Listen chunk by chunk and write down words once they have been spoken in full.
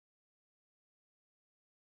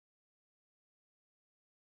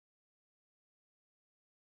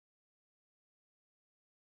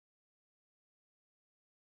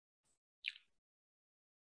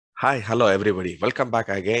Hi, hello everybody. Welcome back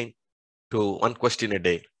again to One Question a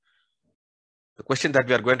Day. The question that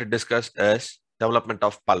we are going to discuss is development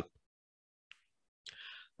of pulp.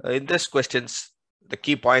 In this questions, the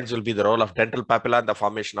key points will be the role of dental papilla and the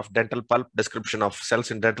formation of dental pulp, description of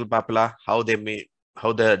cells in dental papilla, how the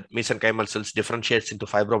mesenchymal cells differentiates into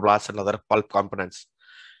fibroblasts and other pulp components,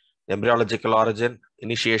 the embryological origin,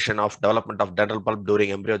 initiation of development of dental pulp during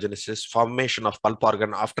embryogenesis, formation of pulp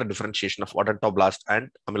organ after differentiation of odontoblast and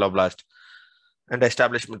ameloblast, and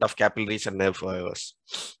establishment of capillaries and nerve fibers.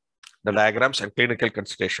 The diagrams and clinical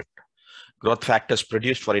consideration. Growth factors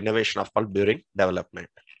produced for innovation of pulp during development.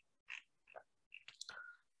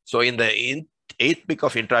 So in the 8th week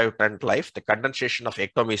of intrauterine life, the condensation of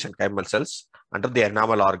ectomesenchymal cells under the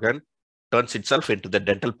enamel organ turns itself into the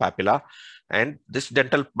dental papilla, and this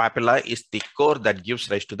dental papilla is the core that gives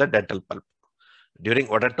rise to the dental pulp. During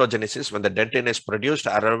odontogenesis, when the dentin is produced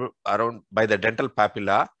around by the dental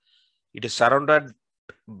papilla, it is surrounded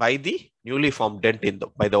by the newly formed dentin,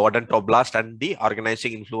 by the odontoblast and the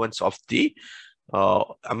organizing influence of the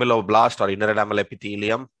ameloblast or inner enamel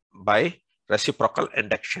epithelium by reciprocal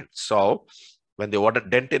induction. So when the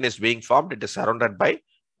dentin is being formed, it is surrounded by,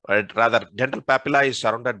 rather dental papilla is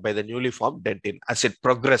surrounded by the newly formed dentin. As it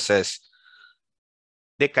progresses,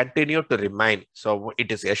 they continue to remain. So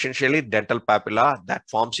it is essentially dental papilla that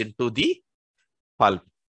forms into the pulp.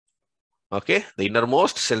 Okay, the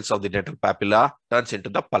innermost cells of the dental papilla turns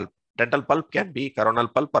into the pulp. Dental pulp can be coronal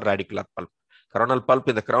pulp or radicular pulp. Coronal pulp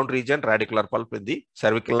in the crown region, radicular pulp in the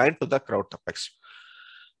cervical line to the crown apex.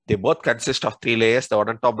 They both consist of 3 layers: the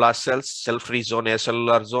odontoblast cells, cell-free zone,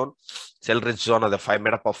 acellular zone. Cell-rich zone are the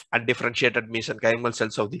made up of undifferentiated mesenchymal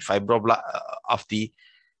cells of the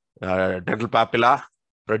dental papilla,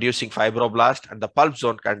 producing fibroblast, and the pulp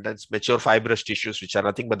zone contains mature fibrous tissues, which are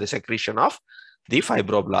nothing but the secretion of the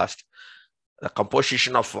fibroblast. The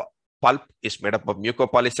composition of pulp is made up of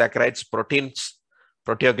mucopolysaccharides, proteins,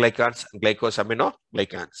 proteoglycans, and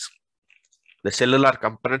glycosaminoglycans. The cellular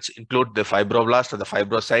components include the fibroblast and the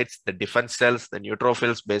fibrocytes, the defense cells, the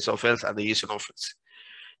neutrophils, basophils, and the eosinophils.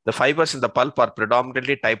 The fibers in the pulp are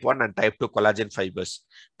predominantly type 1 and type 2 collagen fibers.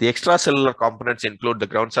 The extracellular components include the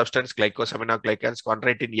ground substance, glycosaminoglycans,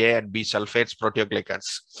 chondroitin A and B sulfates,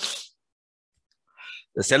 proteoglycans.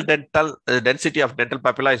 The density of dental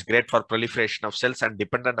papilla is great for proliferation of cells and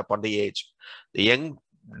dependent upon the age. The young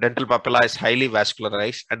dental papilla is highly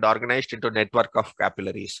vascularized and organized into a network of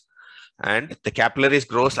capillaries. And the capillaries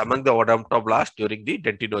grows among the odontoblast during the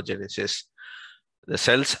dentinogenesis. The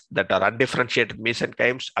cells that are undifferentiated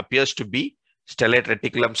mesenchymes appears to be stellate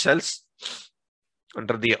reticulum cells.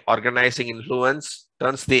 Under the organizing influence,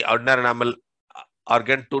 turns the inner enamel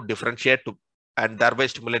organ to differentiate and thereby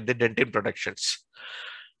stimulate the dentin productions.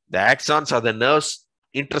 The axons are the nerves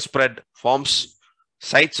interspread forms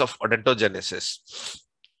sites of odontogenesis.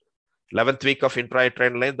 11th week of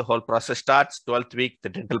intrauterine life, the whole process starts. 12th week, the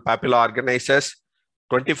dental papilla organizes.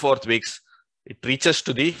 24th weeks, it reaches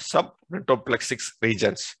to the subodontoplexic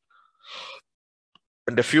regions.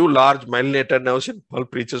 And a few large myelinated nerves in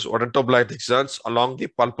pulp reaches odontoblastic zones along the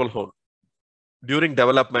pulpal horn. During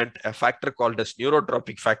development, a factor called as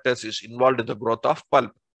neurotropic factors is involved in the growth of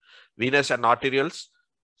pulp. Venous and arteries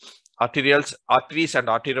and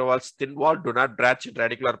arterioles thin wall do not branch in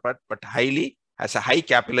radicular part, but has a high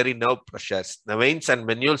capillary nerve pressures. The veins and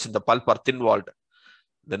venules in the pulp are thin walled.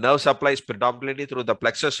 The nerve supply is predominantly through the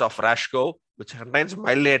plexus of Rashko, which contains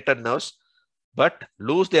myelinated nerves, but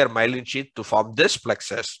lose their myelin sheath to form this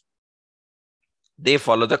plexus. They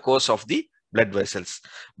follow the course of the blood vessels.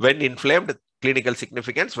 When inflamed, clinical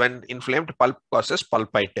significance, when inflamed, pulp causes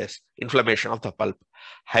pulpitis, inflammation of the pulp.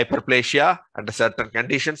 Hyperplasia, under certain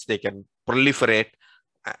conditions, they can proliferate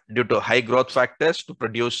due to high growth factors to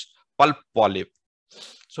produce pulp polyp.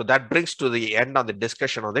 So that brings to the end on the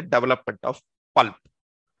discussion on the development of pulp.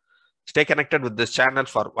 Stay connected with this channel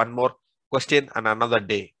for one more question and another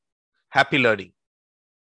day. Happy learning.